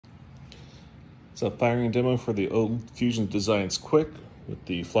It's a firing demo for the old Fusion Designs Quik with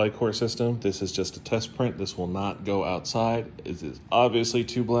the fly core system. This is just a test print. This will not go outside. It is obviously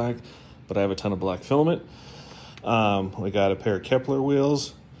too black, but I have a ton of black filament. We got a pair of Kepler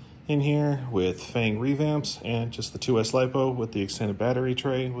wheels in here with fang revamps and just the 2S lipo with the extended battery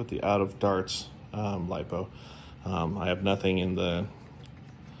tray with the OutOfDarts lipo. I have nothing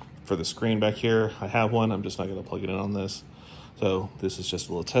for the screen back here. I have one, I'm just not gonna plug it in on this. So this is just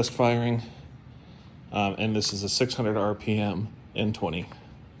a little test firing. And this is a 600 RPM N20.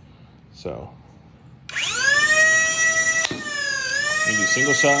 So you can do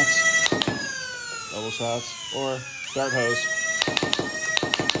single shots, double shots, or dart hose.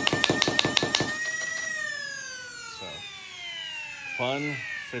 So fun,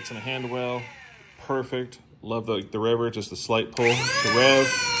 fits in a hand well, perfect. Love the revver, just a slight pull to rev,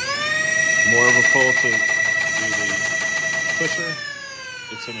 more of a pull to do the pusher.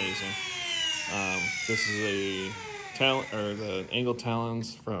 It's amazing. This is the angled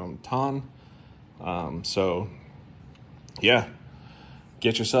talons from Ton. So yeah,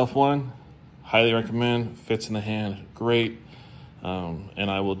 get yourself one. Highly recommend. Fits in the hand, great.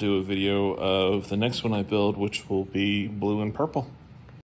 And I will do a video of the next one I build, which will be blue and purple.